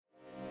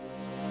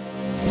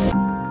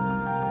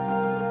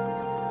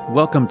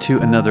Welcome to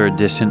another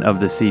edition of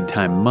the Seed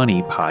Time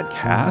Money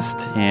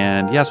podcast.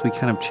 And yes, we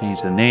kind of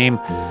changed the name.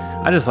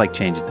 I just like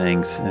changing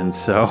things. And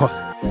so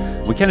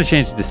we kind of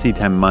changed it to Seed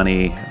Time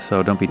Money.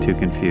 So don't be too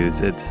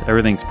confused.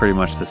 Everything's pretty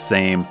much the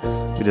same.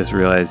 We just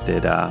realized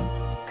it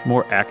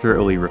more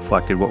accurately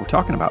reflected what we're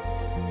talking about.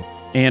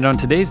 And on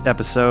today's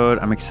episode,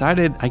 I'm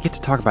excited. I get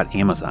to talk about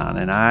Amazon.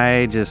 And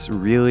I just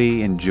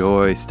really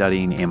enjoy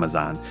studying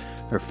Amazon.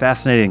 They're a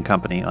fascinating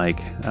company.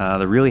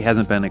 There really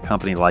hasn't been a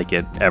company like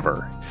it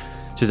ever.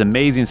 It's just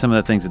amazing some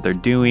of the things that they're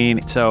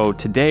doing. So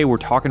today we're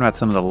talking about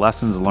some of the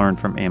lessons learned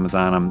from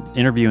Amazon. I'm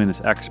interviewing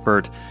this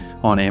expert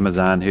on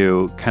Amazon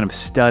who kind of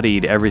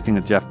studied everything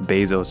that Jeff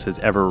Bezos has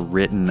ever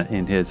written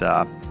in his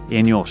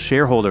annual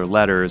shareholder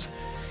letters.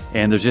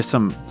 And there's just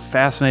some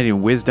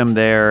fascinating wisdom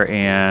there.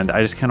 And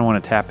I just kind of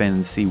want to tap in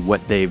and see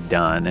what they've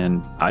done.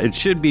 And it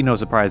should be no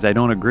surprise, I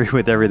don't agree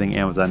with everything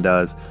Amazon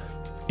does.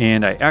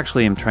 And I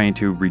actually am trying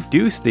to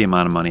reduce the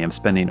amount of money I'm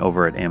spending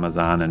over at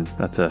Amazon, and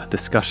that's a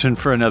discussion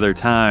for another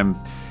time.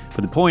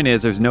 But the point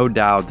is, there's no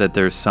doubt that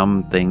there's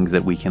some things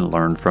that we can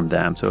learn from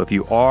them. So if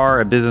you are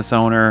a business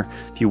owner,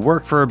 if you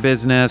work for a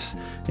business,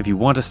 if you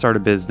want to start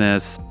a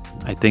business,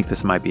 I think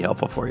this might be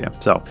helpful for you.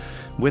 So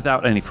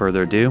without any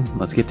further ado,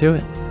 let's get to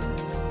it.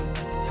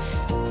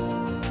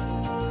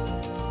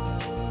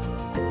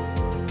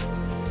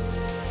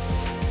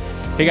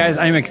 Hey guys,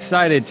 I'm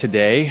excited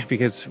today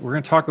because we're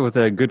going to talk with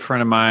a good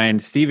friend of mine,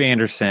 Steve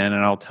Anderson,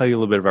 and I'll tell you a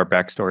little bit of our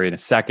backstory in a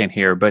second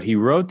here. But he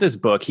wrote this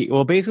book.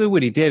 Basically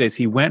what he did is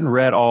he went and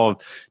read all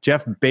of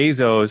Jeff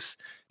Bezos'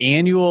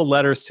 annual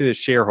letters to his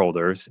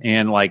shareholders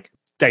and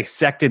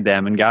dissected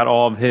them and got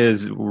all of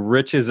his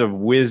riches of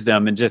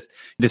wisdom and just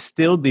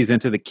distilled these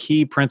into the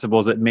key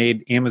principles that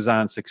made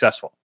Amazon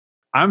successful.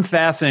 I'm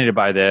fascinated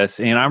by this,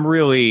 and I'm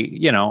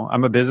really,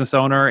 I'm a business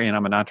owner and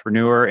I'm an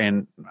entrepreneur,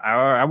 and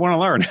I want to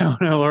learn. I want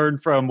to learn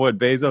from what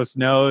Bezos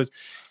knows,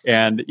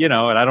 and and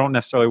I don't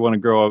necessarily want to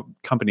grow a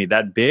company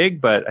that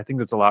big, but I think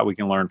there's a lot we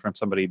can learn from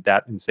somebody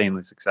that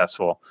insanely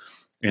successful.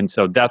 And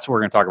so that's what we're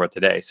going to talk about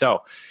today.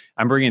 So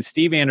I'm bringing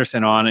Steve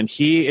Anderson on, and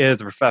he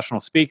is a professional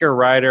speaker,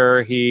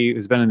 writer. He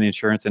has been in the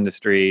insurance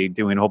industry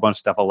doing a whole bunch of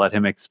stuff I'll let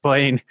him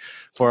explain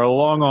for a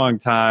long, long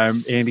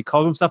time. And he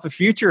calls himself a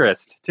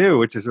futurist too,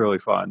 which is really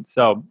fun.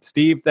 So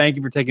Steve, thank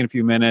you for taking a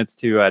few minutes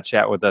to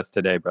chat with us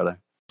today, brother.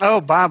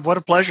 Oh, Bob, what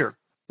a pleasure.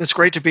 It's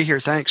great to be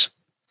here. Thanks.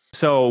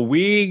 So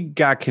we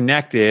got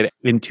connected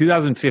in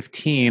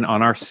 2015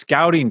 on our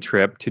scouting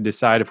trip to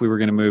decide if we were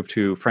going to move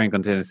to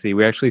Franklin, Tennessee.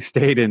 We actually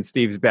stayed in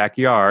Steve's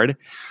backyard.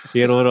 He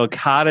had a little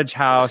cottage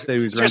house that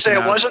he was renting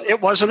out. It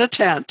wasn't a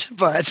tent,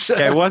 but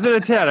okay, it wasn't a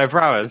tent, I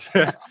promise.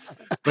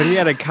 But he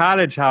had a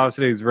cottage house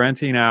that he was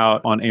renting out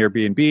on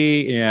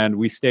Airbnb, and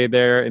we stayed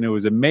there, and it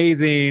was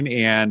amazing.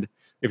 And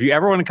if you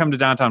ever want to come to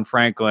downtown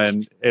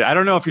Franklin, I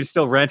don't know if you're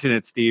still renting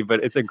it, Steve,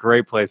 but it's a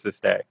great place to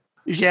stay.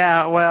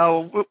 Yeah,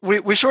 well,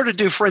 we sort of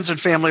do friends and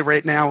family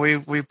right now.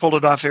 We pulled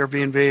it off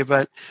Airbnb,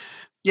 but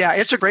yeah,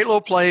 it's a great little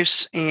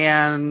place,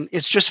 and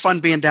it's just fun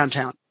being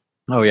downtown.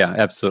 Oh, yeah,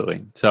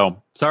 absolutely. So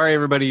sorry,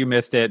 everybody, you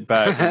missed it,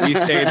 but we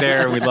stayed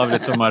there. We loved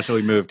it so much that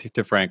we moved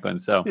to Franklin.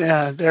 So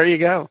yeah, there you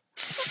go.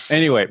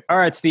 Anyway, all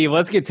right, Steve,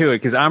 let's get to it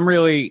because I'm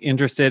really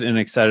interested and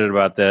excited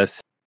about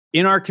this.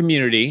 In our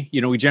community,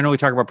 we generally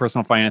talk about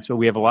personal finance, but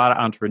we have a lot of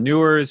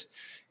entrepreneurs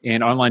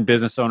and online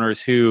business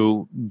owners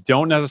who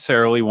don't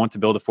necessarily want to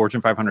build a Fortune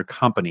 500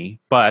 company,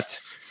 but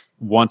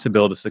want to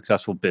build a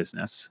successful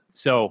business.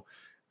 So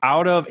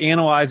out of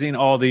analyzing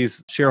all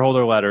these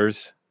shareholder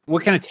letters,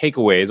 what kind of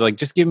takeaways?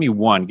 Just give me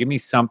one. Give me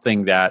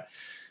something that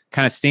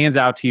kind of stands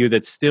out to you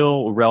that's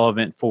still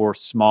relevant for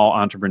small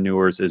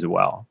entrepreneurs as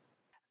well.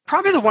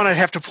 Probably the one I'd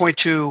have to point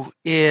to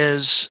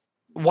is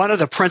one of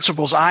the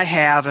principles I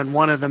have, and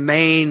one of the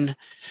main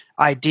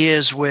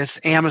ideas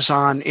with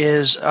Amazon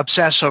is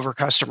obsess over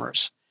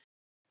customers.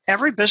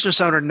 Every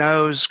business owner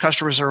knows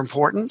customers are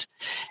important,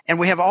 and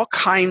we have all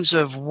kinds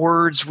of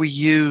words we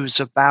use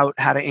about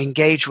how to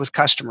engage with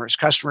customers: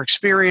 customer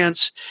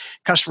experience,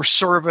 customer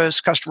service,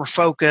 customer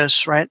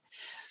focus, right?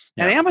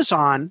 Yeah. At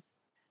Amazon,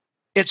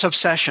 it's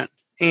obsession.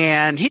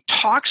 And he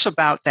talks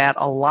about that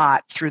a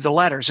lot through the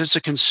letters. It's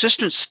a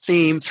consistent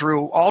theme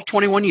through all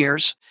 21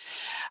 years.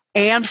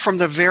 And from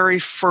the very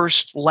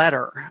first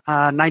letter,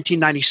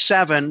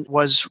 1997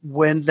 was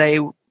when they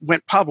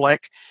went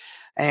public.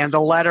 And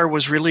the letter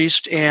was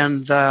released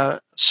in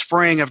the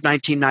spring of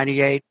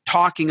 1998,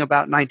 talking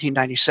about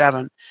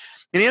 1997.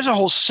 And he has a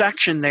whole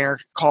section there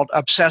called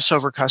Obsess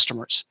Over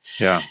Customers.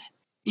 Yeah.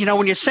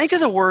 When you think of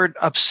the word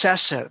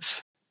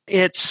obsessive,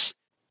 it's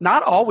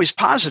not always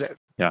positive.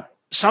 Yeah.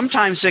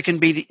 Sometimes it can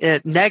be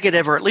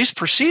negative, or at least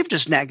perceived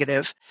as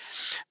negative.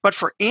 But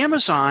for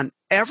Amazon,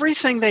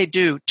 everything they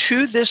do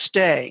to this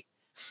day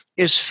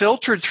is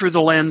filtered through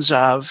the lens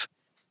of,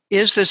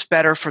 is this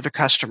better for the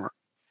customer?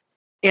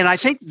 And I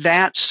think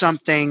that's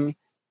something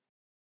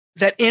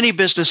that any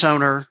business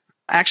owner,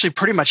 actually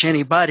pretty much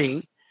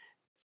anybody,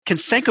 can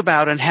think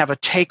about and have a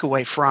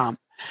takeaway from.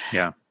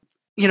 Yeah.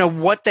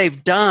 What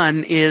they've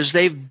done is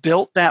they've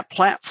built that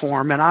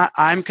platform. And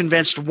I'm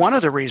convinced one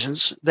of the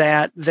reasons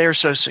that they're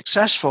so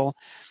successful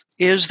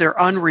is their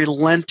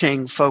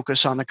unrelenting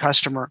focus on the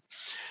customer.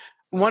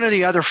 One of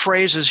the other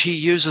phrases he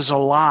uses a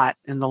lot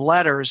in the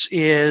letters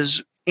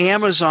is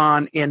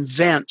Amazon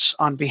invents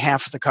on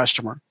behalf of the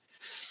customer.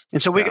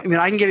 And so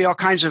I can give you all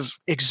kinds of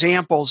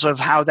examples of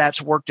how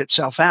that's worked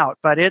itself out,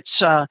 but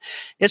it's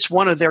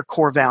one of their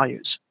core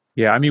values.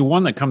 Yeah, I mean,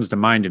 one that comes to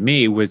mind to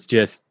me was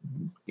just,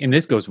 and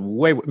this goes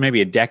way,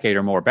 maybe a decade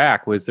or more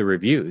back, was the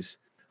reviews.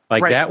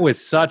 Like that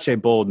was such a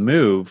bold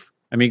move.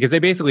 I mean, because they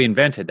basically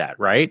invented that,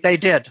 right? They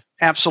did.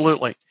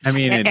 Absolutely. I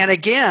mean, and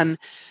again,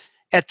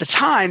 at the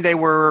time they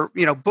were,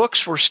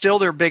 books were still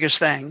their biggest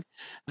thing.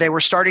 They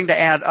were starting to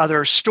add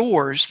other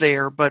stores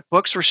there, but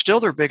books were still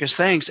their biggest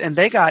things. And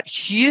they got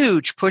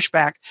huge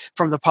pushback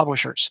from the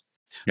publishers.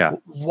 Yeah.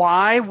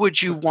 Why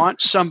would you want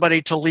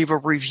somebody to leave a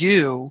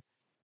review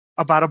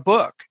about a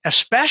book,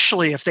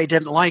 especially if they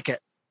didn't like it?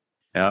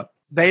 Yeah.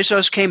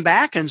 Bezos came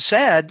back and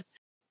said,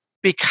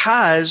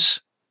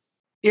 because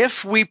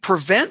if we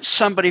prevent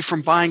somebody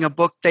from buying a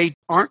book they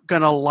aren't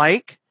going to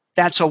like,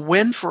 that's a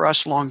win for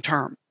us long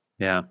term.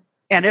 Yeah.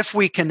 And if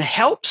we can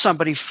help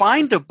somebody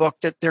find a book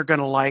that they're going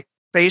to like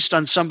based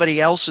on somebody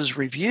else's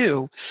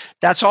review,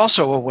 that's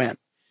also a win.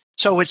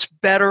 So it's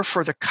better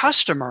for the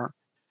customer.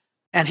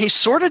 And he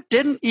sort of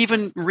didn't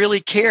even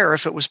really care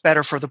if it was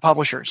better for the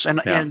publishers.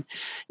 And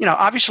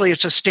obviously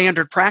it's a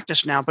standard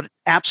practice now, but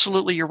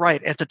absolutely you're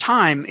right. At the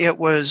time, it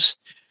was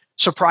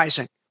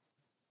surprising.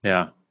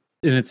 Yeah.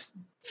 And it's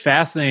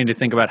fascinating to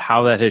think about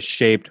how that has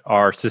shaped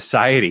our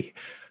society,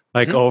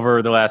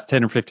 over the last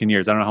 10 or 15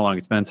 years. I don't know how long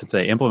it's been since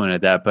they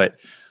implemented that, but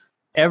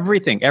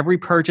every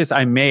purchase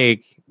I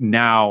make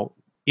now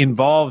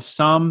involves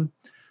some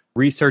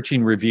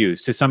researching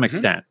reviews to some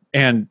extent.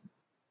 And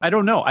I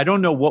don't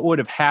know what would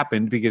have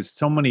happened because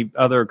so many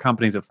other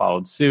companies have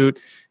followed suit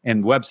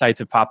and websites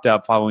have popped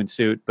up following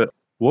suit. But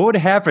what would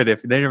happen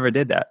if they never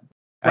did that?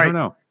 I don't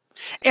know.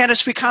 And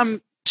it's become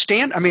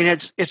standard. I mean,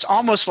 it's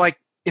almost like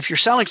if you're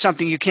selling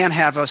something, you can't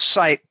have a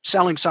site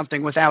selling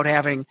something without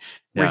having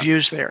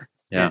reviews there.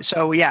 Yeah. And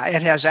so, it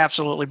has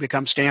absolutely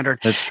become standard.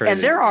 That's crazy.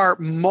 And there are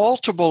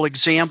multiple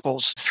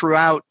examples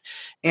throughout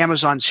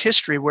Amazon's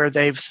history where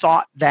they've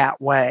thought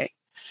that way.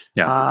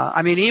 Yeah.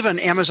 Even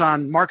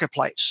Amazon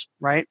Marketplace,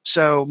 right?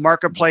 So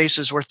Marketplace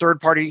is where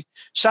third-party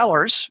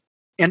sellers,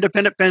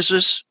 independent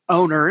business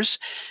owners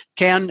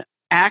can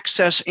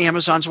access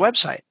Amazon's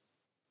website.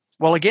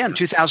 Well, again,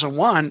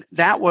 2001,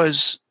 that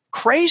was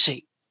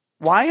crazy.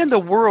 Why in the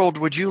world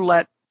would you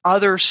let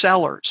other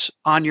sellers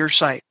on your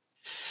site?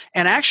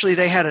 And actually,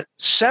 they had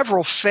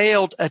several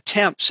failed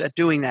attempts at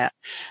doing that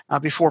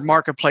before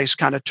Marketplace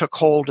kind of took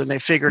hold and they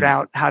figured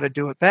out how to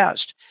do it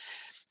best.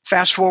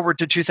 Fast forward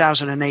to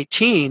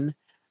 2018,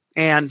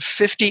 and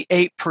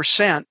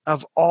 58%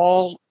 of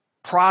all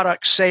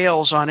product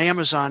sales on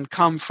Amazon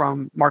come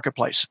from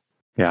Marketplace.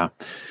 Yeah.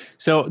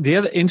 So the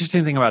other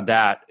interesting thing about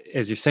that,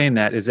 as you're saying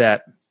that, is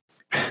that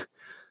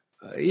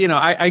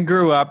I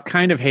grew up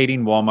kind of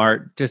hating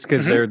Walmart just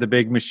because they're the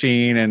big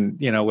machine and,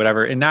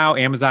 whatever. And now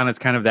Amazon is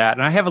kind of that.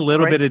 And I have a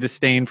little bit of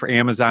disdain for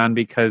Amazon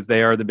because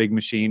they are the big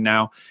machine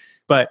now.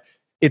 But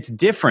it's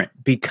different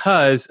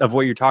because of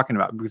what you're talking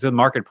about, because of the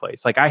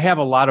marketplace. Like I have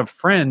a lot of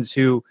friends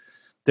who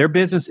their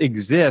business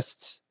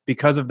exists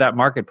because of that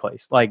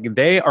marketplace. Like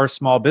they are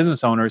small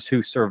business owners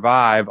who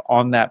survive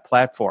on that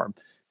platform.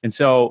 And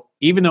so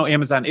even though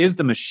Amazon is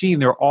the machine,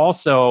 they're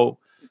also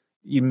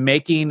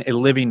making a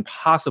living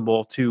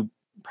possible to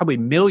probably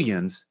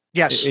millions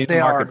in the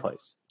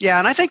marketplace. Yeah,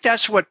 and I think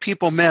that's what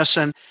people miss.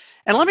 And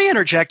let me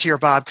interject here,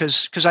 Bob,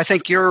 because I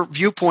think your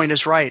viewpoint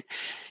is right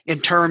in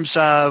terms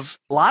of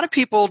a lot of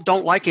people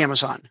don't like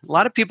Amazon. A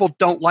lot of people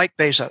don't like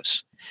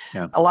Bezos.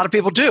 Yeah. A lot of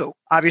people do,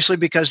 obviously,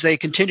 because they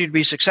continue to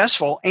be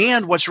successful.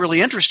 And what's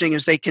really interesting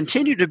is they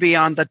continue to be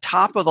on the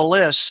top of the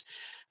list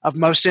of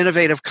most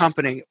innovative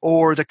company,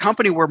 or the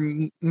company where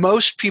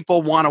most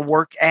people want to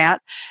work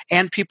at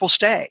and people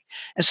stay.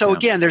 And so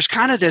again, there's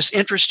kind of this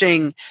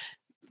interesting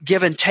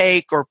give and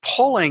take or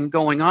pulling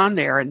going on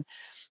there. And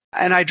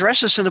I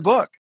address this in the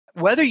book.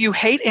 Whether you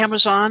hate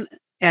Amazon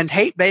and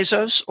hate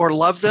Bezos or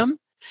love them,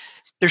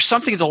 there's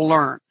something to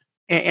learn.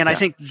 And I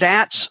think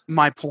that's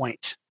my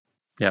point.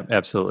 Yeah,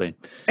 absolutely.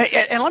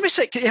 And let me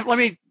say,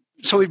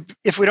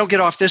 if we don't get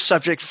off this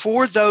subject,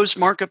 for those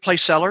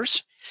marketplace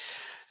sellers,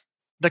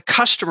 the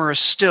customer is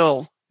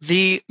still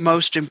the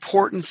most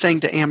important thing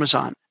to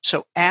Amazon.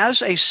 So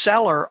as a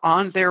seller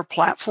on their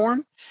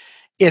platform,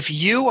 if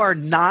you are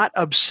not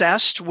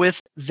obsessed with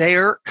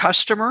their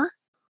customer,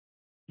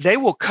 they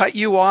will cut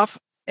you off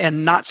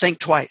and not think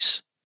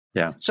twice.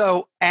 Yeah.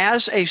 So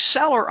as a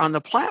seller on the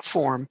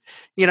platform,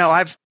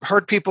 I've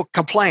heard people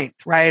complain,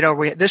 right?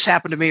 Or this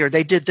happened to me, or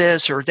they did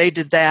this, or they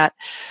did that.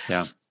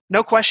 Yeah.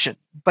 No question.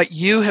 But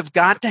you have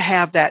got to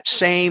have that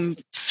same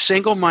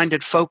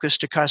single-minded focus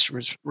to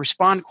customers.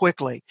 Respond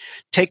quickly,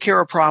 take care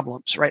of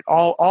problems, right?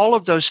 All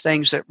of those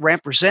things that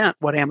represent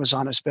what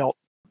Amazon has built.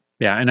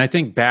 Yeah. And I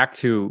think back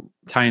to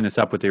tying this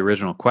up with the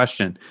original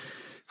question,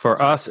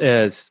 for us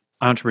as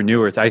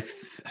entrepreneurs, I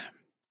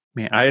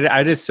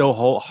just so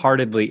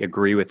wholeheartedly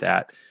agree with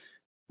that.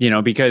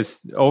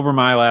 Because over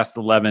my last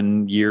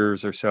 11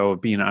 years or so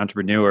of being an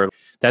entrepreneur,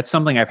 that's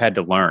something I've had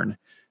to learn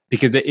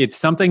because it's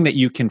something that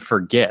you can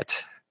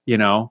forget,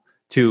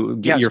 to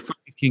get Yes. your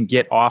focus can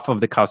get off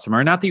of the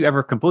customer. Not that you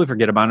ever completely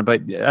forget about it,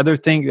 but other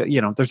thing,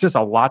 there's just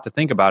a lot to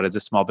think about as a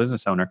small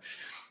business owner,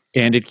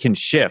 and it can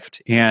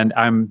shift. And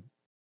I'm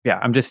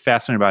just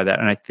fascinated by that.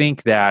 And I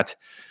think that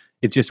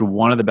it's just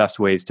one of the best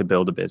ways to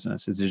build a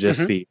business is to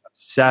just be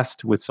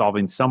obsessed with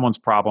solving someone's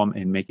problem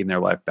and making their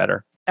life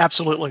better.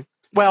 Absolutely.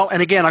 Well,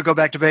 and again, I'll go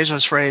back to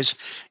Bezos' phrase,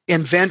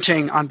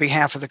 inventing on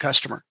behalf of the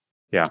customer.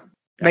 Yeah.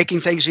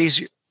 Making things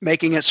easier,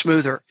 making it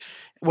smoother.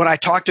 When I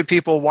talk to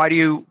people, why do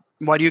you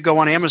go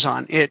on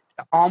Amazon? It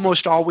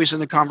almost always in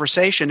the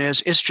conversation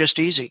is, it's just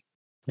easy.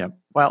 Yep.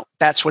 Well,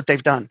 that's what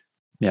they've done.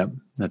 Yep.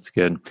 That's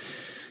good.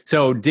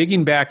 So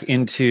digging back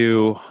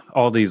into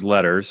all these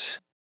letters,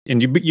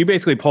 and you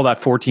basically pulled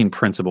out 14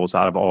 principles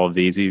out of all of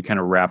these that you kind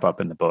of wrap up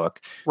in the book.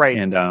 Right.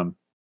 And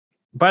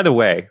by the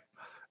way,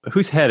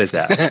 whose head is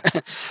that?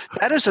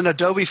 That is an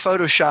Adobe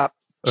Photoshop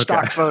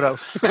stock photo.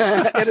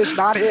 It is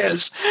not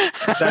his.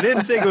 I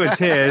didn't think it was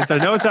his. I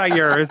know it's not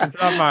yours.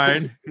 It's not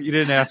mine. You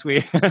didn't ask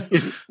me.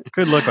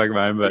 Could look like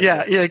mine, but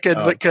yeah, it could.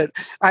 But could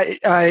I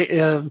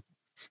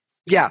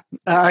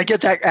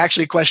get that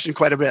actually question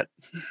quite a bit.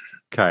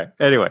 Okay.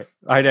 Anyway,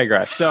 I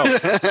digress. So,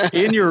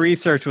 in your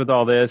research with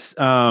all this,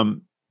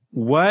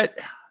 what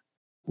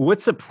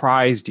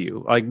surprised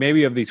you? Like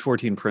maybe of these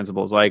 14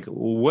 principles, like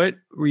what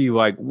were you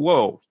like,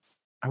 whoa,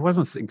 I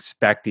wasn't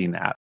expecting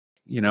that.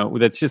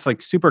 That's just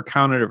like super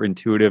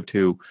counterintuitive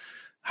to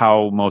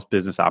how most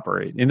business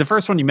operate. And the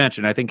first one you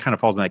mentioned, I think kind of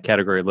falls in that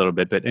category a little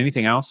bit, but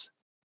anything else?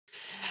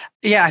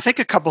 Yeah, I think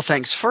a couple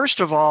things.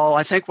 First of all,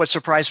 I think what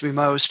surprised me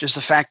most is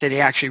the fact that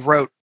he actually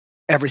wrote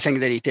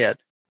everything that he did.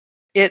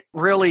 It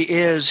really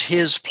is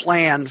his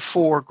plan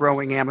for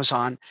growing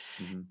Amazon.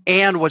 Mm-hmm.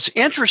 And what's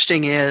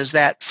interesting is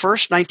that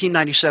first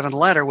 1997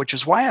 letter, which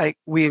is why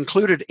we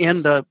included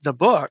in the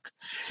book,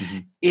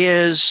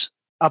 is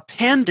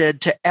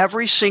appended to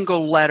every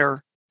single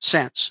letter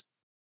since.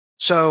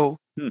 So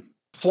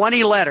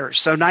 20 letters.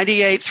 So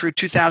 98 through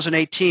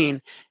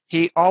 2018,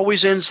 he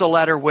always ends the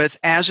letter with,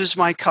 as is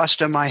my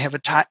custom, I have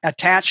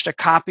attached a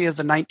copy of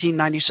the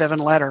 1997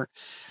 letter.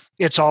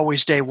 It's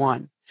always day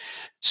one.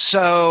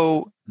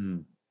 So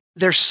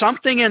there's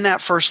something in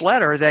that first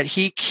letter that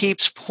he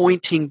keeps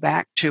pointing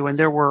back to. And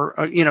there were,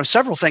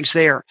 several things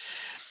there.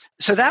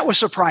 So that was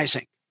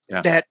surprising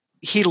that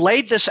he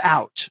laid this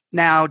out.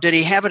 Now, did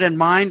he have it in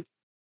mind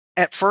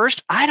at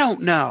first? I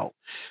don't know.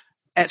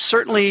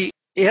 Certainly,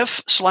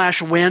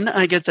 if/when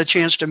I get the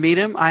chance to meet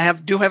him, I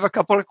do have a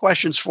couple of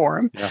questions for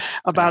him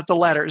about the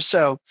letters.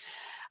 So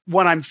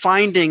what I'm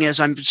finding is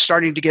I'm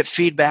starting to get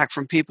feedback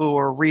from people who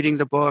are reading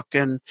the book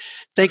and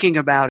thinking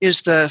about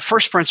is the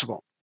first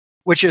principle,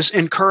 which is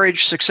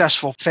encourage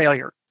successful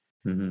failure.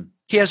 Mm-hmm.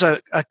 He has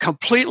a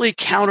completely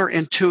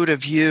counterintuitive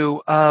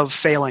view of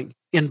failing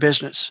in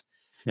business.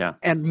 Yeah.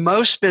 And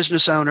most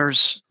business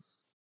owners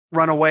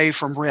run away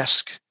from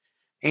risk.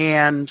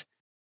 And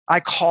I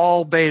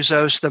call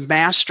Bezos the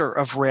master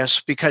of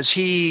risk because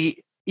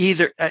he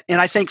and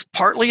I think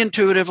partly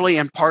intuitively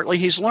and partly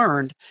he has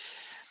learned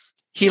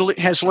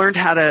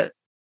how to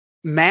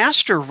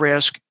master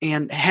risk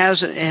and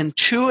has an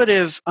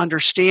intuitive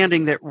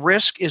understanding that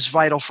risk is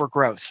vital for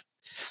growth.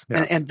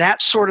 Yeah. And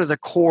that's sort of the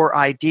core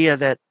idea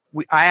that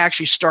I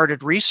actually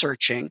started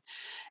researching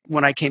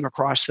when I came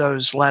across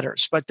those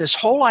letters. But this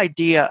whole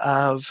idea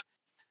of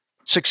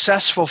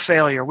successful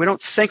failure, we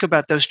don't think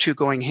about those two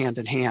going hand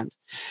in hand,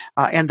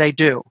 and they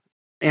do.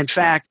 In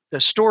fact, the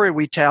story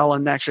we tell,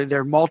 and actually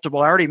there are multiple,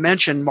 I already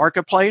mentioned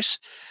Marketplace.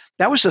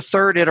 That was the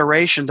third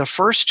iteration. The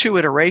first two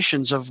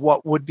iterations of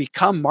what would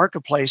become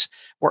Marketplace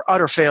were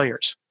utter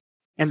failures,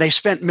 and they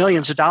spent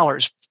millions of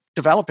dollars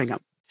developing them.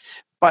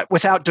 But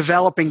without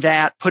developing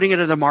that, putting it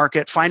in the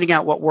market, finding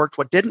out what worked,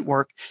 what didn't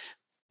work,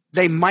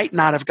 they might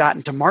not have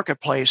gotten to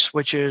Marketplace,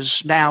 which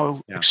is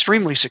now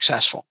extremely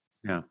successful.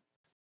 Yeah.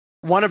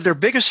 One of their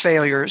biggest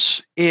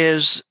failures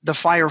is the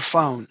Fire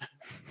Phone.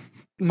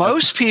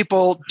 Most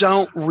people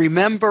don't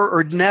remember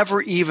or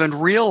never even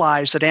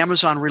realize that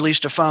Amazon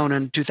released a phone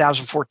in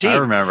 2014. I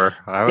remember.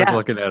 I was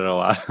looking at it a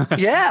lot.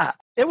 Yeah.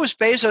 It was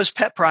Bezos'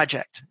 pet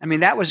project. I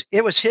mean,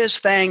 it was his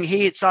thing.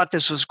 He thought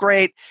this was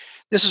great.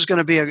 This is going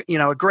to be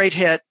a great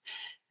hit.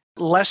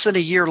 Less than a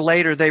year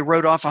later, they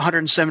wrote off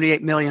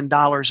 $178 million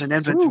in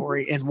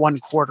inventory in one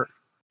quarter.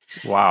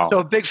 Wow. So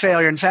a big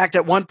failure. In fact,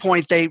 at one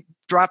point, they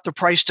dropped the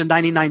price to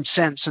 99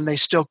 cents and they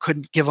still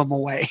couldn't give them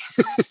away.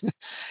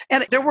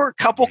 And there were a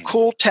couple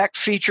cool tech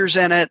features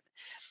in it,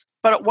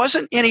 but it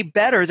wasn't any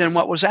better than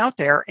what was out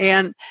there.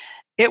 And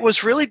it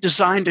was really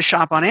designed to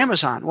shop on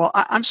Amazon. Well,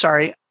 I'm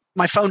sorry,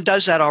 my phone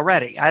does that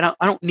already. I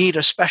don't need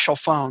a special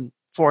phone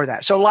for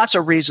that. So lots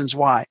of reasons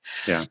why.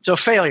 Yeah. So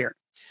failure.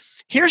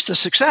 Here's the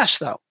success,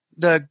 though.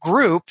 The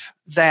group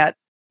that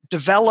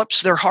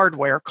develops their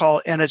hardware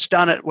and it's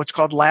done at what's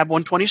called Lab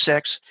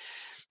 126.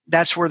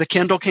 That's where the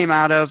Kindle came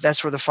out of.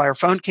 That's where the Fire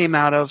Phone came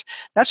out of.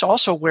 That's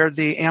also where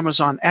the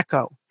Amazon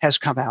Echo has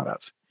come out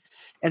of.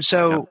 And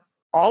so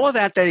all of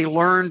that they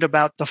learned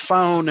about the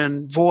phone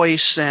and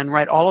voice and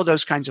right, all of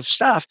those kinds of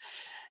stuff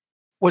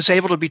was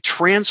able to be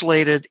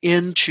translated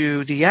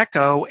into the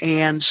Echo,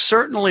 and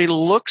certainly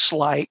looks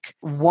like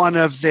one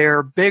of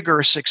their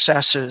bigger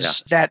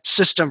successes. Yeah. That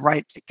system,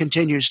 right,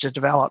 continues to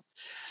develop.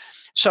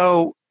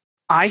 So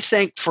I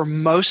think for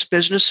most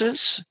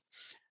businesses,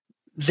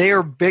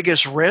 their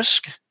biggest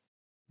risk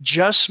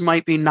just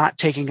might be not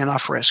taking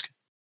enough risk.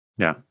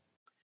 Yeah.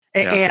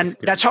 And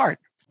that's hard.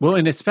 Well,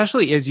 and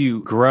especially as you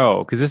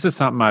grow, because this is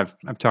something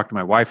I've talked to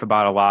my wife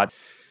about a lot.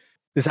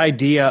 This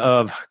idea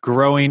of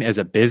growing as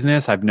a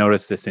business, I've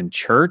noticed this in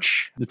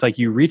church. It's like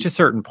you reach a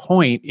certain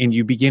point and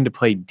you begin to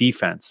play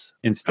defense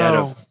instead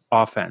of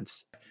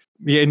offense.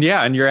 And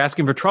you're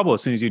asking for trouble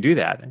as soon as you do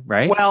that,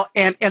 right? Well,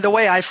 and the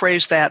way I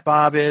phrase that,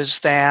 Bob, is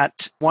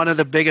that one of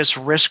the biggest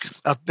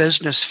risks a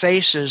business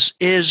faces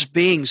is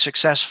being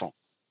successful.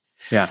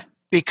 Yeah.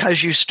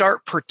 Because you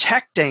start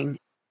protecting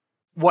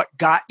what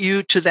got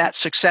you to that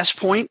success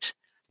point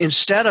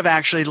instead of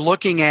actually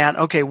looking at,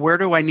 okay, where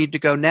do I need to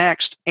go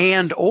next?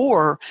 And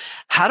or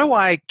how do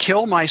I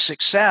kill my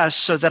success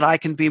so that I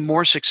can be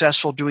more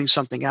successful doing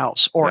something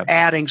else or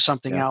adding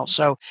something else?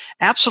 So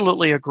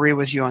absolutely agree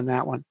with you on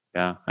that one.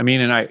 Yeah. I mean,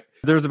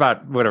 there's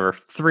about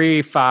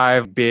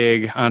 3-5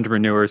 big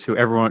entrepreneurs who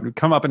everyone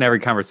come up in every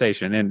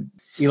conversation, and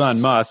Elon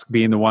Musk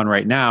being the one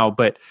right now.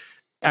 But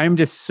I'm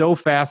just so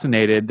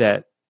fascinated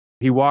that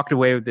he walked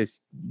away with this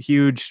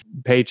huge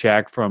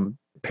paycheck from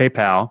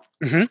PayPal.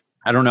 Mm-hmm.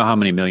 I don't know how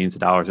many millions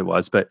of dollars it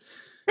was, but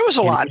it was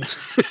a lot.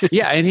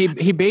 Yeah. And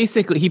he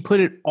basically put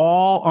it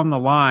all on the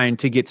line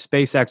to get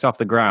SpaceX off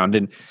the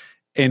ground.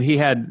 And he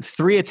had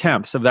 3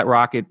 attempts of that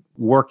rocket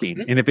working.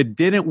 Mm-hmm. And if it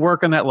didn't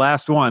work on that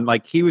last one,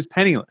 like, he was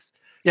penniless.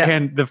 Yeah.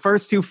 And the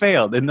first 2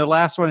 failed. And the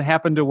last one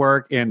happened to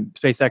work. And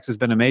SpaceX has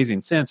been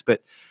amazing since.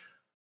 But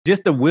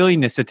just the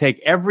willingness to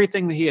take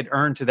everything that he had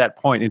earned to that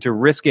point and to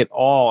risk it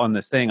all on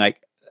this thing,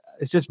 like,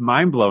 it's just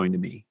mind-blowing to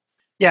me.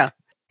 Yeah.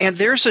 And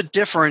there's a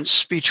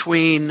difference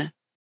between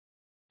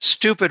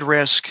stupid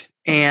risk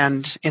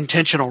and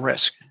intentional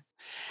risk.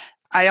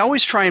 I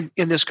always try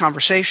in this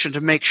conversation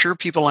to make sure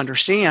people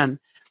understand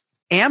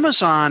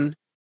Amazon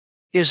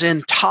is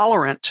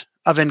intolerant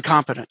of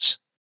incompetence.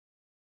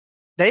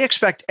 They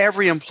expect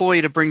every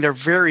employee to bring their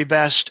very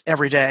best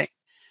every day.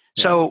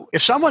 Yeah. So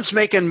if someone's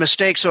making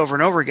mistakes over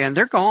and over again,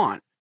 they're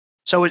gone.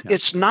 So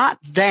it's not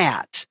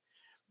that,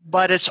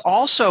 but it's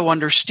also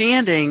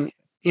understanding,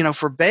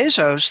 for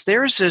Bezos,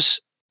 there's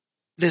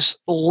this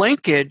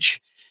linkage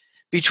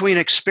between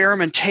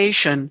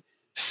experimentation,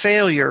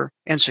 failure,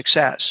 and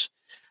success.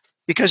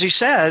 Because he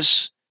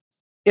says,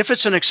 if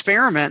it's an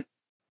experiment,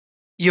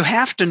 you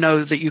have to know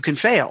that you can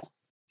fail.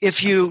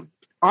 If you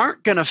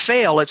aren't going to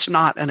fail, it's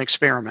not an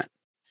experiment.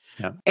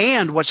 Yeah.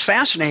 And what's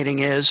fascinating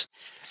is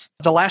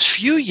the last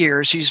few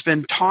years, he's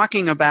been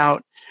talking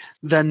about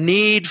the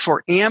need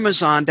for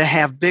Amazon to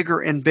have bigger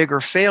and bigger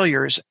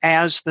failures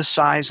as the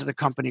size of the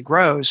company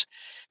grows,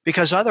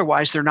 because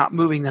otherwise they're not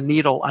moving the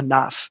needle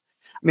enough.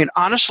 I mean,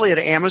 honestly, at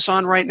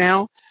Amazon right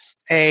now,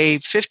 a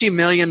 $50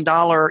 million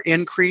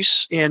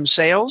increase in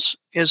sales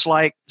is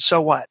like,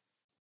 so what?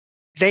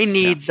 They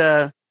need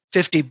the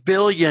 $50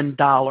 billion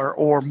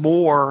or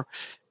more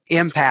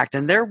impact.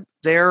 And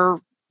they're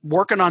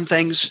working on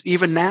things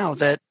even now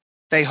that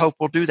they hope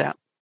will do that.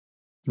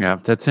 Yeah,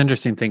 that's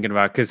interesting thinking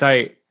about, because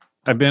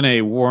I've been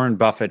a Warren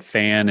Buffett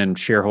fan and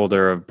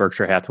shareholder of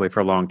Berkshire Hathaway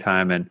for a long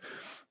time. And,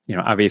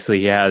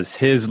 obviously he has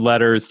his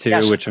letters too,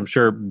 which I'm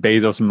sure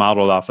Bezos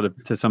modeled off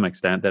of to some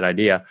extent, that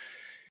idea.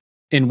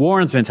 And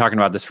Warren's been talking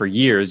about this for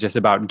years, just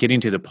about getting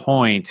to the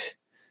point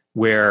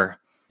where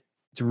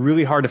it's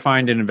really hard to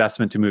find an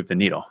investment to move the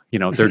needle.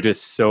 They're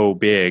just so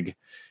big.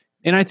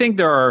 And I think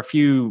there are a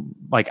few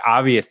like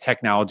obvious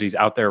technologies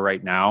out there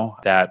right now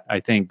that I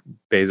think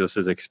Bezos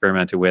has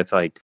experimented with,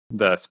 like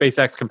the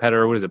SpaceX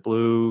competitor. What is it?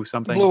 Blue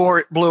something? Blue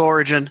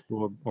Origin.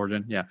 Blue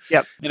Origin. Yeah.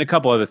 Yep. And a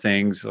couple other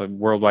things, like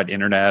worldwide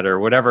internet or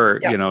whatever,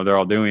 they're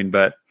all doing.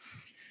 But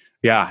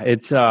yeah,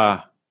 it's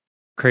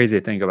crazy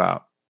to think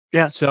about.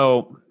 Yeah.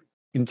 So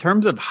in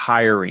terms of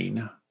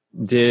hiring,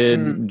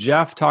 did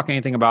Jeff talk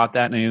anything about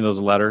that in any of those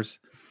letters?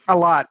 A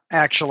lot,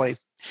 actually.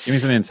 Give me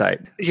some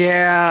insight.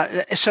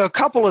 Yeah. So a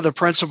couple of the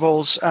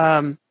principles,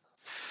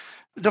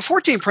 the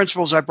 14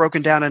 principles I've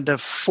broken down into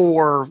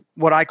 4,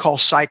 what I call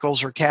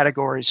cycles or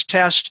categories: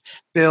 test,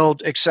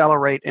 build,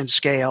 accelerate, and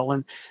scale.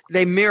 And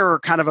they mirror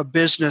kind of a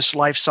business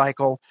life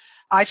cycle.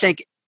 I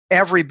think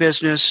every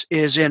business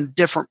is in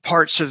different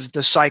parts of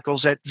the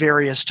cycles at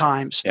various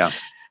times. Yeah.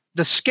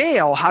 The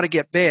scale, how to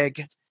get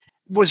big,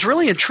 was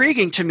really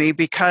intriguing to me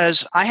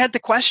because I had the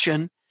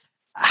question,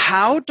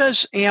 how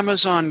does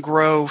Amazon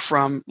grow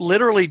from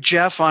literally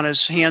Jeff on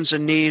his hands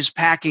and knees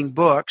packing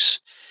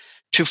books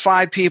to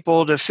 5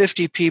 people to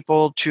 50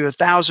 people to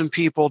 1,000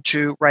 people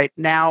to right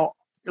now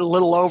a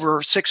little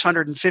over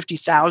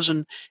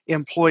 650,000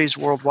 employees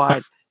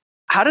worldwide?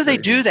 How do they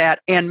do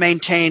that and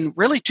maintain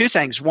really 2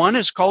 things? 1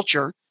 is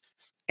culture,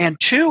 and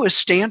 2 is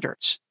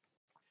standards.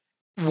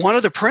 One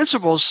of the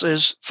principles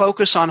is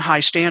focus on high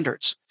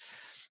standards.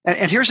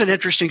 And here's an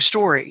interesting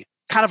story.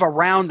 kind of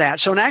around that.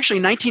 So in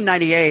actually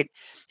 1998,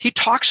 he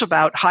talks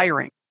about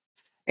hiring.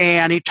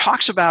 And he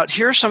talks about,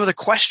 here are some of the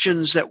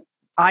questions that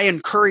I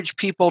encourage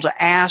people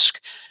to ask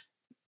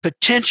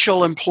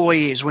potential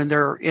employees when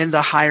they're in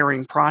the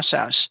hiring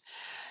process.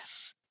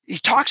 He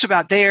talks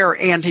about there,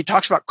 and he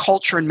talks about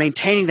culture and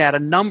maintaining that a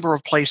number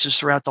of places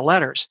throughout the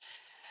letters.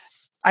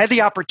 I had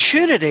the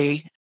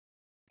opportunity,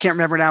 can't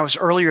remember now, it was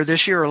earlier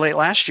this year or late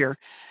last year,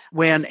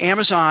 when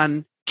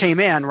Amazon came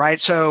in,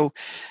 right? So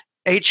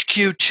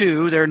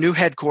HQ2, their new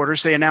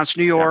headquarters, they announced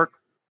New York,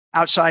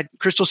 outside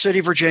Crystal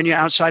City, Virginia,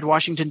 outside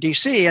Washington,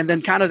 D.C. And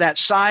then kind of that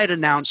side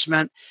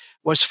announcement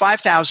was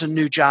 5,000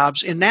 new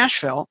jobs in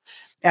Nashville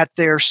at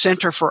their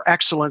Center for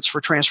Excellence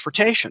for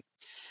Transportation.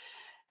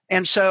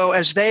 And so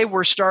as they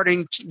were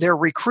starting their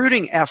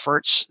recruiting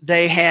efforts,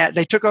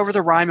 they took over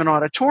the Ryman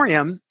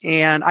Auditorium,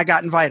 and I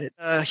got invited.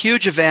 A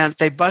huge event.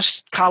 They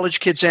bust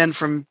college kids in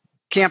from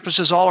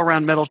campuses all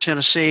around Middle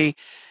Tennessee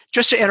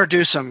just to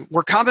introduce them.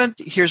 We're coming.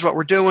 Here's what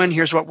we're doing.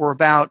 Here's what we're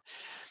about.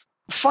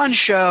 Fun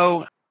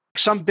show.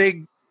 Some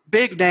big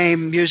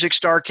name music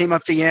star came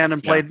up the end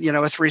and played, a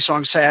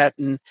 3-song set.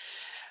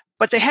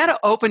 But they had an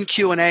open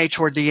Q&A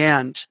toward the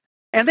end.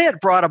 And they had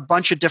brought a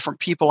bunch of different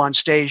people on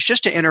stage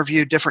just to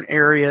interview different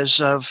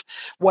areas of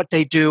what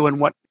they do and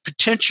what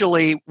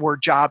potentially were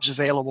jobs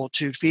available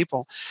to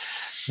people.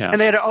 Yeah. And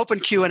they had an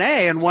open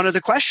Q&A. And one of the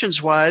questions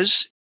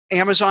was,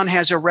 Amazon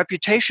has a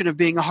reputation of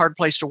being a hard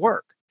place to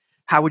work.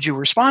 How would you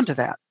respond to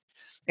that?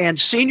 And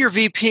Senior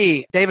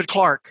VP David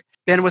Clark,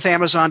 been with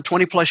Amazon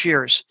 20 plus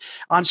years,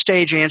 on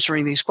stage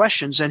answering these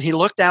questions. And he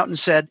looked out and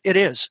said, it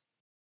is.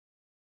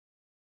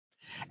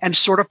 And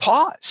sort of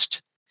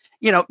paused.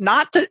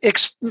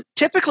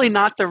 Typically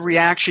not the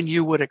reaction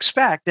you would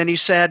expect. And he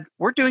said,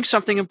 we're doing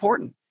something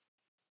important.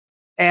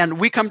 And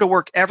we come to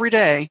work every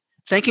day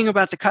thinking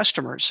about the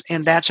customers,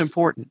 and that's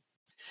important.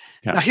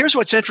 Yeah. Now, here's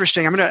what's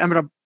interesting. I'm going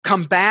to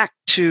come back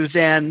to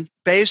then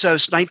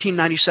Bezos'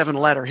 1997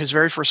 letter, his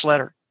very first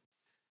letter.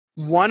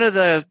 One of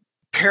the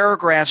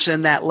paragraphs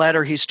in that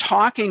letter, he's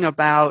talking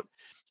about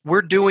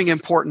we're doing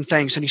important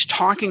things, and he's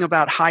talking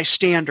about high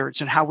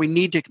standards and how we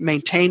need to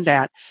maintain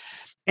that.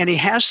 And he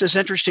has this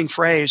interesting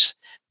phrase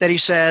that he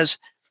says,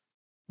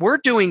 we're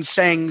doing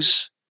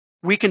things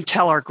we can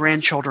tell our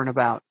grandchildren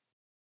about.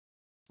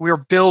 We're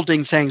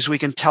building things we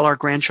can tell our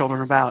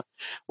grandchildren about.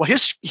 Well,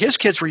 his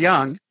kids were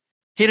young.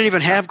 He didn't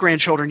even have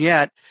grandchildren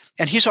yet.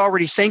 And he's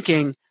already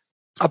thinking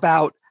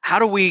about how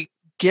do we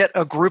get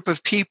a group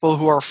of people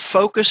who are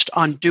focused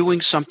on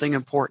doing something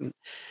important.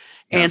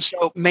 Yeah. And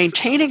so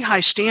maintaining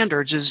high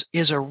standards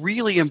is a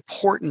really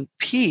important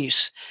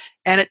piece,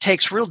 and it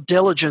takes real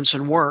diligence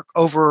and work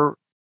over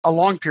a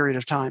long period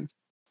of time.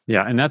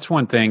 Yeah, and that's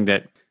one thing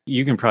that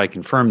you can probably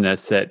confirm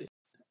this, that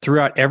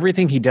throughout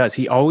everything he does,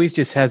 he always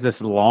just has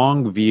this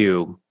long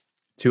view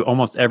to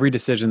almost every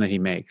decision that he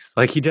makes.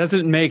 Like, he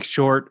doesn't make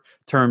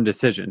short-term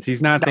decisions.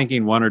 He's not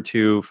thinking 1 or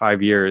 2,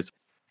 5 years.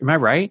 Am I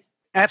right?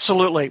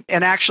 Absolutely.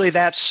 And actually,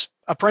 that's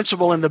a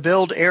principle in the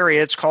build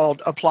area. It's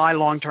called apply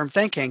long-term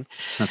thinking.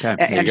 Okay,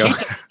 there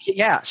you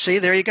go. See,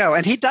 there you go.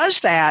 And he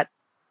does that,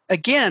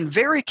 again,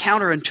 very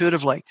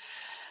counterintuitively.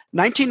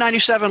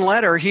 1997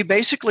 letter, he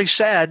basically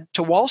said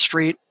to Wall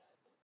Street,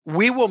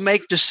 we will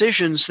make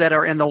decisions that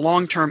are in the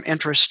long-term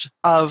interest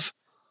of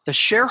the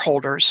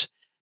shareholders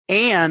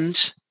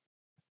and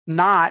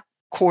not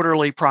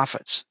quarterly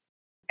profits.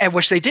 And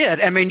which they did.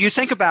 I mean, you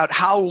think about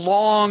how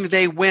long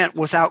they went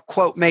without,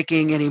 quote,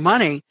 making any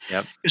money,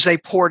 because they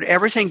poured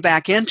everything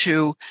back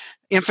into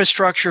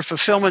infrastructure,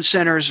 fulfillment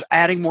centers,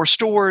 adding more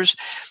stores,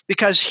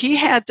 because he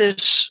had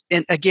this,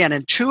 again,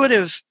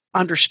 intuitive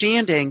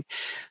understanding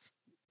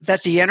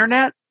that the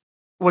internet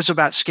was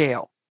about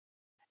scale.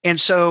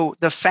 And so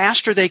the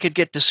faster they could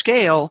get to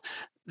scale,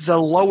 the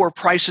lower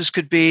prices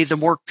could be, the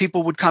more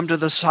people would come to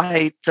the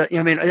site.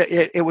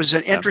 It was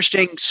an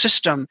interesting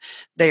system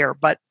there.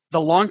 But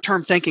the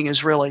long-term thinking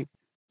is really,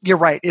 you're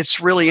right, it's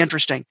really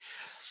interesting.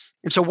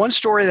 And so one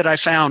story that I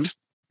found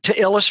to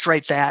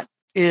illustrate that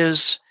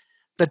is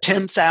the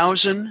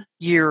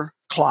 10,000-year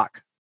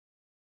clock.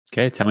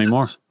 Okay, tell me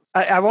more.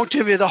 I won't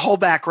give you the whole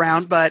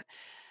background, but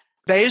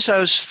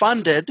Bezos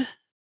funded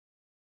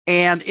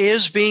and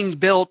is being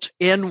built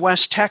in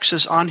West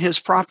Texas on his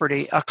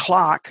property a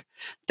clock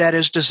that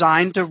is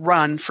designed to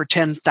run for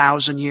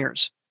 10,000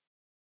 years.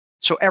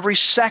 So every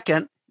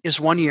second is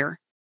 1 year.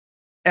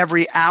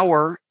 Every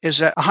hour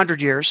is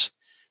 100 years.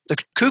 The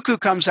cuckoo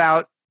comes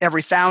out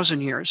every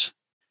 1,000 years.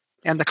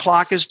 And the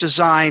clock is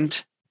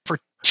designed for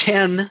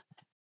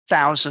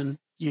 10,000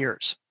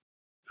 years.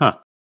 Huh.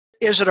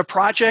 Is it a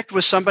project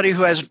with somebody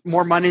who has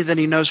more money than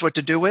he knows what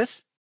to do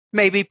with?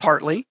 Maybe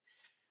partly.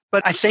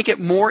 But I think it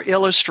more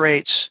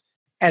illustrates,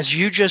 as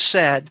you just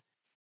said,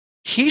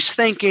 he's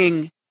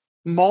thinking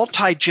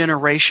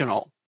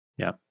multi-generational.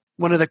 Yeah.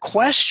 One of the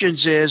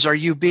questions is, are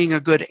you being a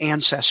good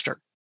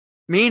ancestor?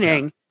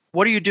 Meaning,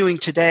 what are you doing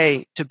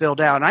today to build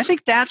out? And I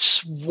think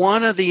that's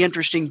one of the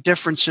interesting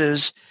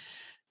differences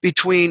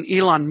between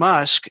Elon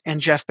Musk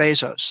and Jeff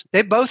Bezos.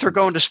 They both are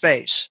going to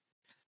space.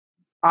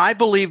 I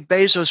believe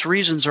Bezos'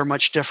 reasons are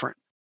much different.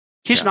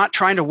 He's not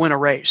trying to win a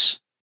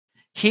race.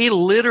 He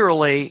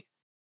literally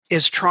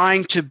is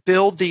trying to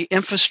build the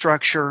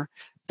infrastructure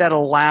that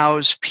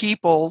allows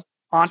people,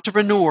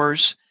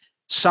 entrepreneurs,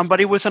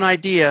 somebody with an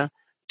idea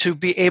to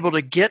be able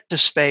to get to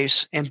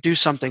space and do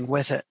something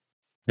with it.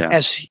 Yeah.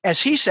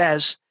 As he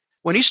says,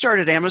 when he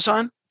started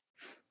Amazon,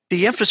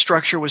 the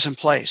infrastructure was in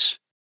place.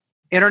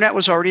 Internet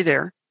was already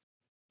there.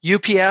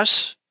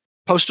 UPS,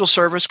 Postal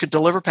Service could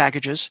deliver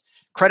packages.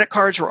 Credit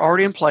cards were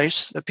already in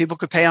place that people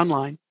could pay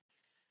online.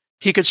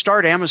 He could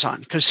start Amazon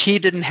because he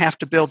didn't have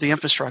to build the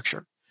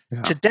infrastructure.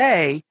 Yeah.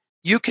 Today,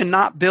 you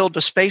cannot build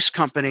a space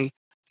company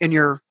in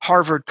your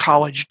Harvard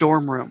College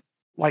dorm room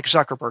like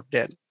Zuckerberg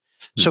did.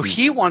 Mm-hmm. So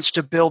he wants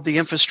to build the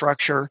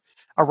infrastructure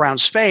around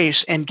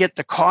space and get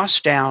the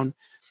cost down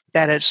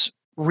that it's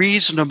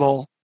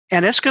reasonable.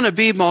 And it's going to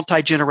be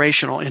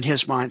multi-generational in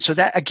his mind. So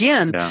that,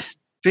 again,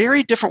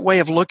 very different way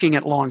of looking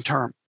at long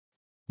term.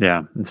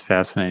 Yeah, it's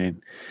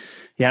fascinating.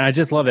 Yeah, I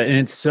just love it. And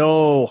it's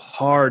so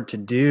hard to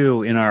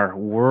do in our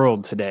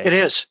world today. It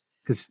is.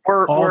 Because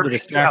all the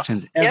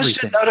distractions, everything.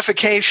 Instant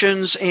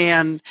notifications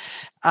and,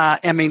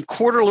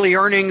 quarterly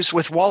earnings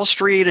with Wall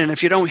Street. And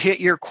if you don't hit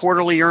your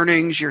quarterly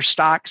earnings, your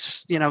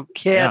stocks, hit.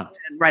 And,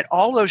 right,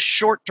 all those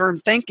short-term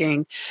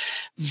thinking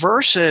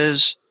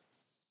versus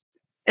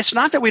it's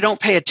not that we don't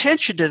pay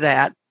attention to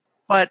that,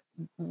 but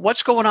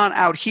what's going on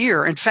out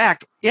here? In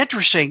fact,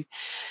 interesting,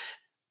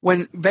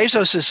 when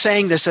Bezos is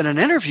saying this in an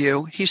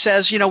interview, he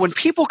says, when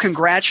people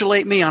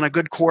congratulate me on a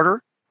good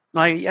quarter,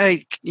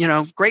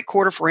 great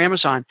quarter for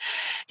Amazon.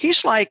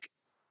 He's like,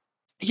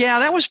 yeah,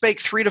 that was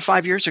baked 3 to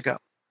 5 years ago.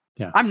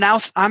 Yeah. I'm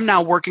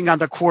now working on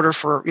the quarter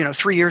for,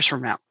 3 years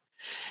from now.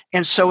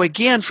 And so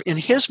again, in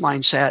his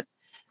mindset,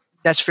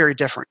 that's very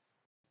different.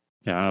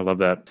 Yeah, I love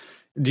that.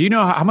 Do you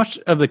know how much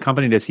of the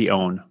company does he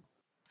own?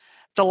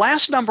 The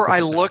last number I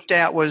looked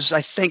at was,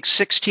 I think,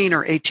 16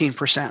 or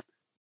 18%.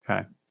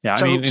 Okay. Yeah,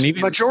 so and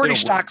even majority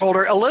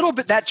stockholder, a little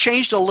bit, that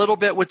changed a little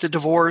bit with the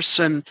divorce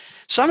and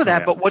some of that.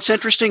 Yeah. But what's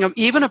interesting,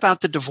 even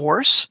about the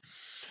divorce,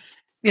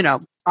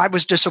 I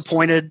was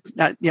disappointed,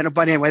 but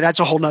anyway, that's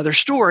a whole nother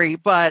story.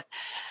 But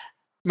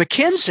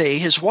Mackenzie,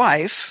 his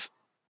wife,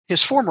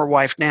 his former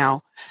wife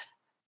now,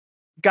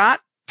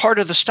 got part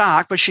of the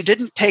stock, but she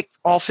didn't take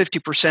all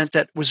 50%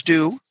 that was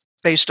due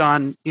based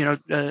on,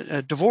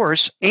 a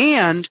divorce.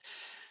 And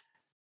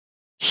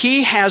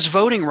he has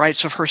voting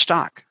rights of her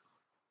stock.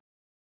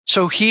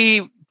 So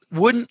he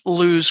wouldn't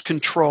lose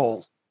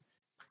control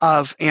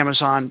of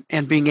Amazon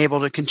and being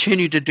able to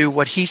continue to do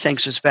what he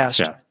thinks is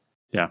best.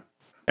 Yeah.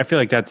 I feel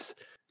like that's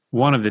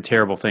one of the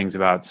terrible things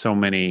about so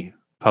many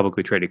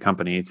publicly traded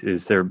companies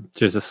is they're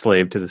just a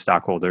slave to the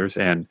stockholders.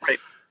 And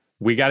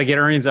we got to get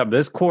earnings up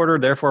this quarter.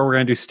 Therefore, we're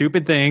going to do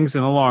stupid things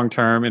in the long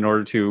term in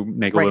order to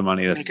make a little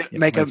money.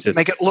 Make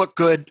it look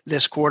good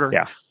this quarter.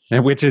 Yeah.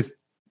 And which is,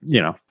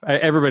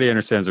 everybody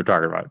understands what we're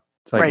talking about.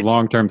 It's like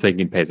long-term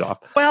thinking pays off.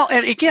 Well,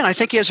 and again, I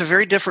think he has a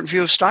very different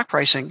view of stock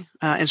pricing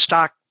and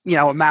stock,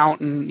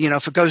 amount. And,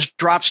 if it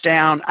drops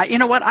down, I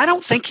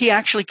don't think he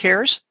actually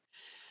cares.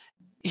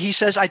 He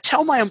says, I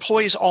tell my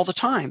employees all the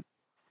time,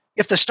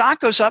 if the stock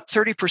goes up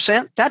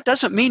 30%, that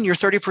doesn't mean you're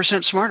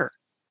 30% smarter.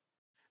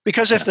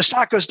 Because if the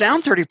stock goes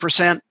down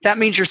 30%, that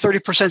means you're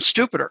 30%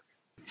 stupider.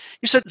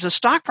 He said the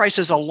stock price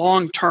is a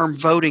long-term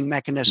voting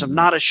mechanism,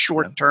 not a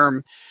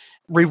short-term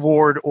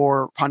reward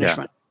or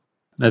punishment. Yeah.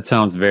 That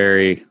sounds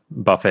very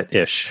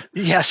Buffett-ish.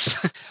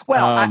 Yes.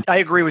 Well, I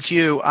agree with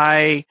you.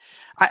 I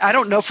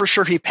don't know for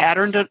sure he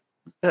patterned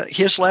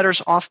his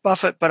letters off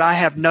Buffett, but I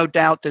have no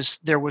doubt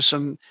there was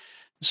some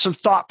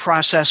thought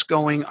process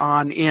going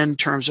on in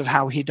terms of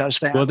how he does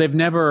that. Well, they've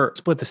never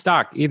split the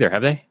stock either,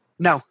 have they?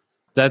 No.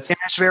 That's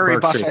very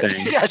Buffett.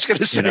 Yeah, I was going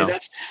to say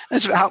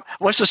that's how.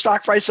 What's the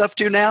stock price up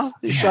to now?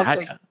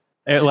 Something.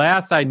 At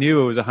last, I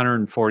knew it was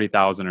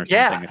 140,000 or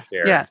something a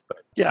share. Yeah.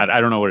 But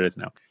I don't know what it is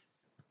now.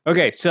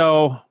 Okay,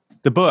 so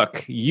the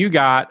book, you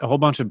got a whole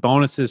bunch of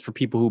bonuses for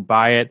people who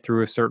buy it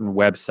through a certain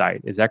website.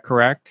 Is that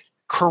correct?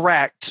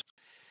 Correct.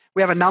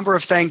 We have a number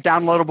of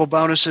downloadable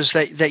bonuses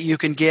that you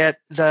can get.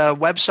 The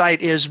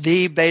website is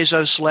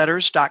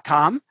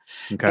thebezosletters.com.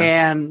 Okay.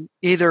 And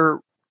either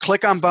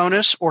click on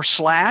bonus or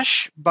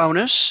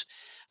 /bonus,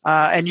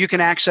 and you can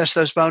access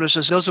those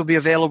bonuses. Those will be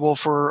available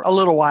for a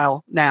little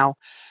while now.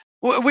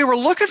 We were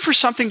looking for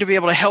something to be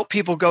able to help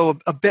people go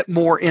a bit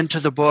more into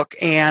the book,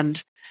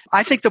 and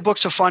I think the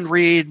book's a fun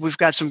read. We've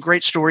got some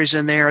great stories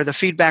in there. The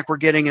feedback we're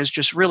getting is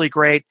just really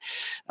great.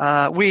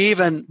 We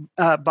even,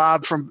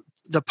 Bob, from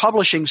the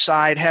publishing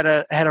side, had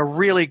a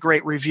really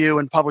great review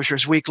in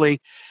Publishers Weekly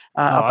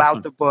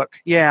about the book.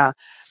 Yeah.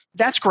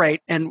 That's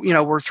great. And,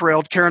 we're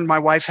thrilled. Karen, my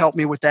wife, helped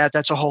me with that.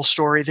 That's a whole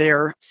story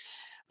there.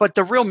 But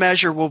the real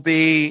measure will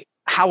be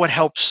how it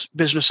helps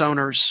business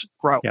owners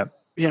grow,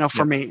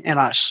 for me and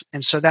us.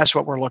 And so that's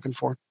what we're looking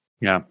for.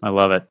 Yeah, I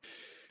love it.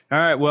 All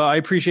right. Well, I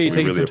appreciate you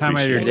taking some time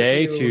out of your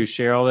day to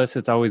share all this.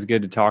 It's always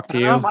good to talk to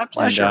you. Oh, my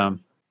pleasure. And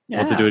we'll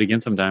have to do it again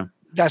sometime.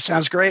 That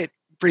sounds great.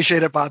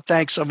 Appreciate it, Bob.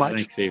 Thanks so much.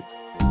 Thanks, Steve.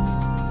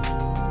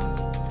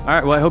 All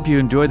right, well, I hope you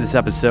enjoyed this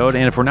episode.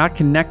 And if we're not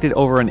connected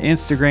over on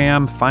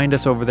Instagram, find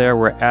us over there.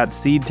 We're at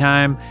Seed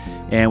Time.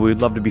 and we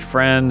would love to be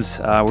friends.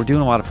 We're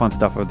doing a lot of fun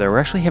stuff over there. We're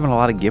actually having a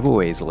lot of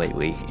giveaways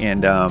lately.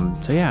 And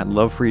so yeah, I'd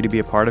love for you to be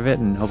a part of it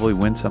and hopefully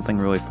win something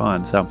really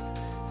fun. So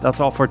that's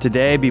all for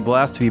today. Be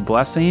blessed to be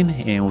blessing,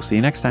 and we'll see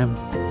you next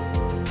time.